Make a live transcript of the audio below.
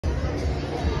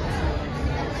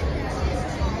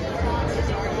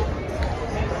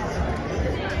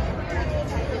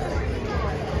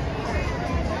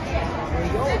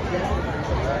Girls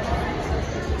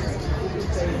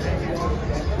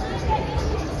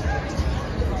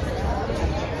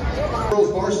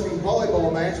varsity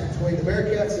volleyball match between the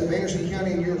Bearcats of Anderson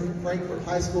County and your Frankfort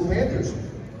High School Panthers.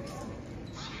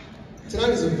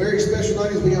 Tonight is a very special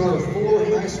night as we honor 4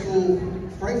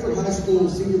 Frankfort High School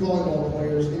senior volleyball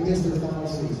players in this their final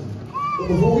season. But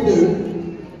before we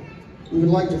do, we would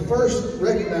like to first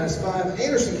recognize 5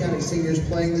 Anderson County seniors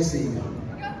playing this evening.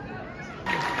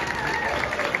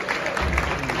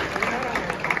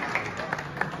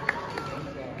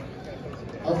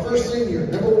 Our first senior,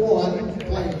 number 1,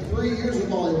 playing 3 years of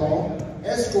volleyball,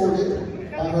 escorted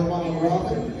by her mom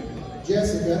Robin,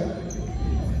 Jessica,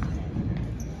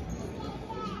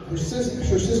 her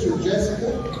sister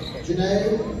Jessica,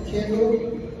 Janae, Kendall,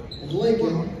 and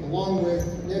Lincoln, along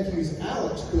with nephews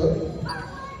Alex Cook,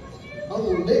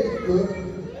 Uncle Nick Cook,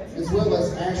 as well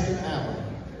as Ashton Allen.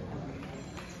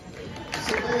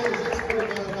 Savannah is escorted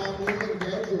by her mom Lincoln and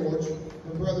dad George,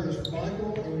 her brothers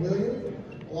Michael and William,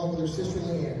 along with her sister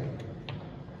Leanne.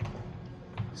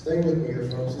 Stay with me here,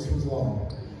 folks. This one's long.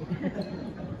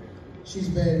 She's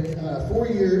been 4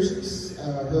 years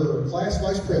her class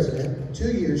vice president,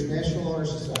 2 years National Honor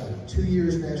Society, 2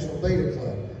 years National Beta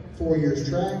Club, 4 years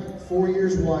track, 4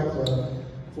 years Y Club,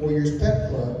 4 years Pep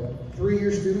Club, 3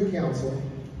 years student council,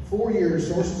 4 years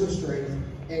Sources of Strength,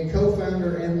 and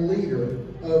co-founder and leader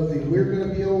of the We're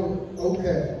Gonna Be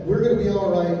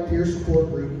All Right peer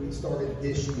support group that started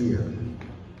this year.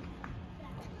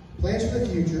 Plans for the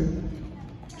future.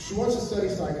 She wants to study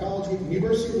psychology at the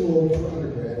University of Louisville for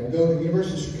undergrad and go to the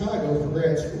University of Chicago for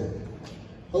grad school.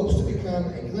 Hopes to become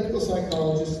a clinical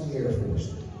psychologist in the Air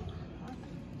Force.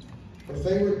 Her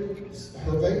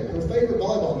favorite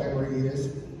volleyball memory is,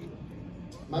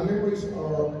 my memories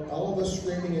are all of us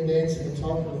screaming and dancing and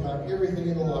talking about everything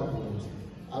in the locker rooms.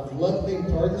 I've loved being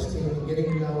part of this team and getting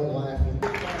to know and laugh with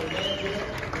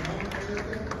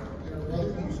her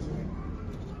brother Houston.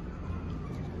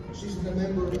 She's been a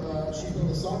member, she's been on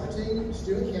the soccer team,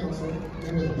 student council,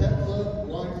 member of the Pep Club,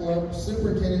 Y Club,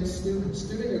 superintendent,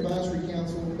 student advisory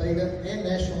council, Beta, and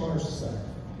National Honor Society.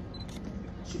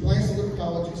 She plans to go to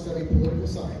college and study political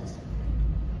science.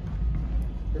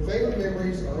 Her favorite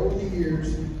memories are over the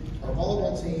years, our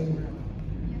volleyball team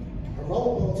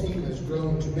has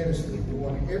grown tremendously. We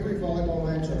won every volleyball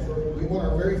match. We won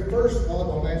our very first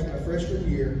volleyball match my freshman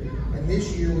year, and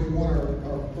this year we won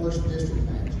our first district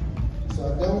match. So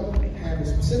I don't have a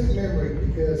specific memory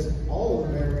because all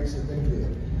of the memories have been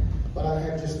good. But I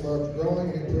have just loved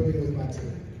growing and improving with my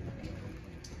team.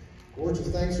 Words of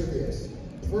thanks are this.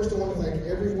 First, I want to thank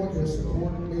everyone who has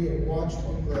supported me and watched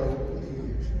me grow over the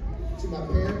years. To my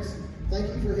parents, thank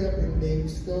you for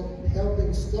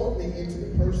helping sculpt me into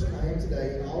the person I am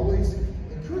today and always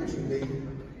encouraging me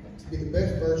to be the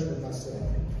best version of myself.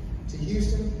 To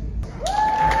Houston,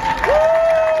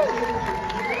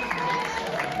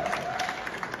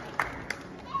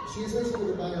 she is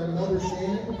escorted by her mother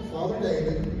Shannon, father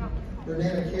David, her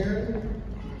nana Karen,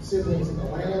 siblings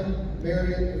Alana,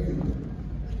 Marion, and Cooper.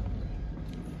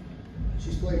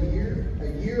 She's played a year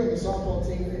on the softball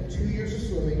team and 2 years of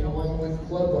swimming along with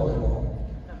club volleyball.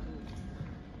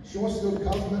 She wants to go to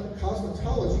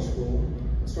cosmetology school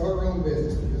and start her own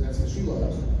business because that's what she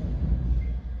loves.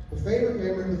 Her favorite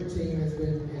memory with the team has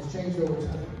changed over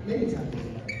time, many times as a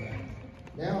matter of fact.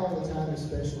 Now all the time is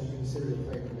special and considered a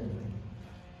favorite memory.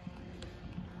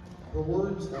 Her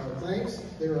words are thanks.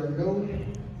 There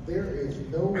is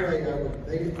no way I would have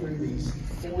made it through these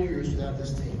 4 years without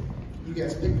this team. You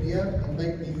guys pick me up and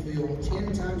make me feel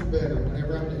 10 times better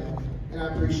whenever I'm down, and I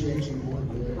appreciate you more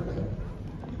than you'll ever know.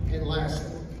 And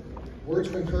lastly, words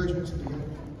of encouragement to the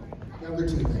younger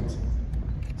teammates.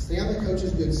 Stay on the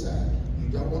coach's good side. You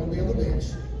don't want to be on the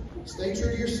bench. Stay true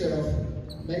to yourself.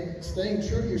 Staying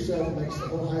true to yourself makes the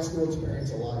whole high school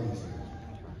experience a lot easier.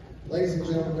 Ladies and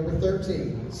gentlemen, number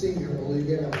 13, senior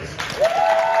Olivia Ellis.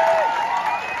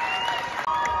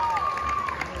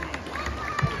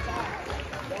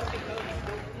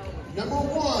 Number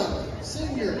 1,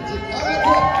 senior Jakaya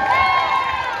Cook.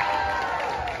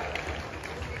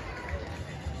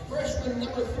 Freshman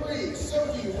number 3,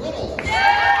 Sophie Reynolds.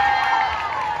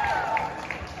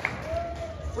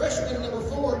 Freshman number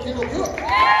 4, Kendall Cook.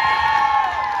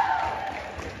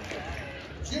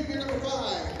 Junior number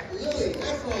 5, Lily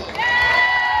Efron.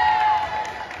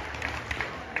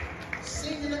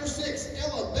 Senior number 6,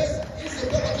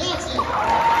 Isabella Johnson.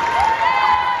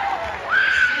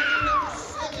 Senior number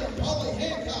 7, Polly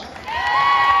Hancock.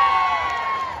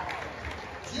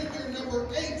 Junior number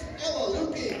 8, Ella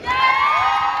Lukey.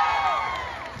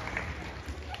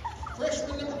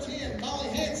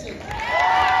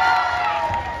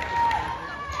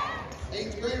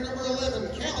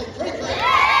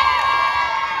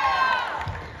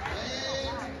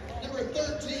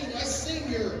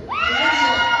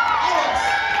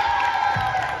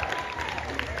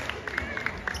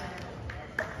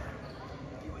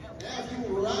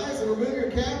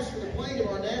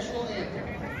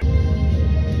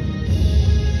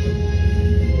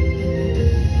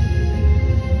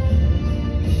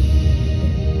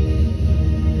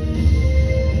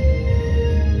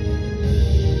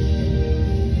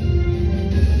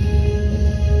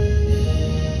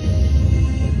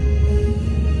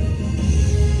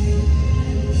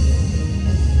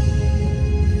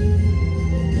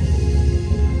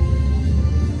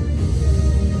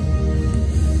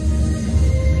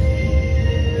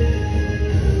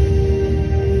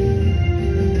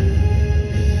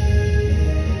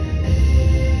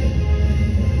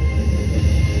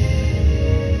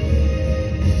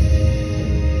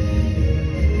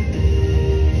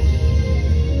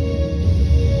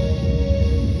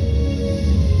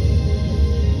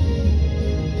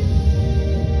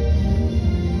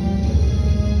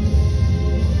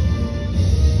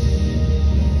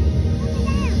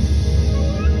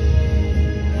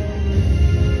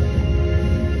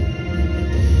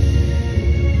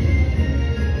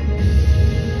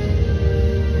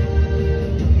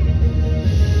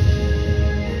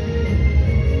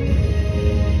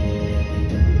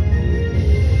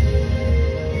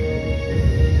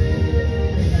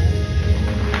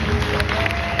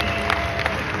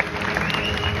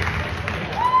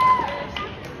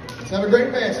 Have a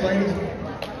great match, ladies.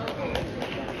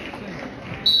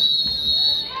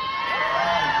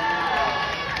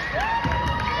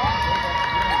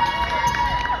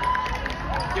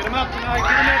 Get him up tonight,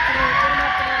 get him up tonight, get him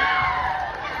up tonight.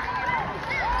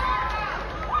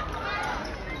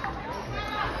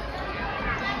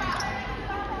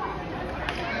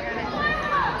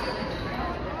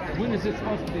 When is it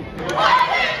supposed to be?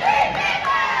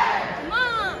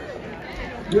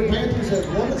 Your Panthers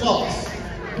have won the toss.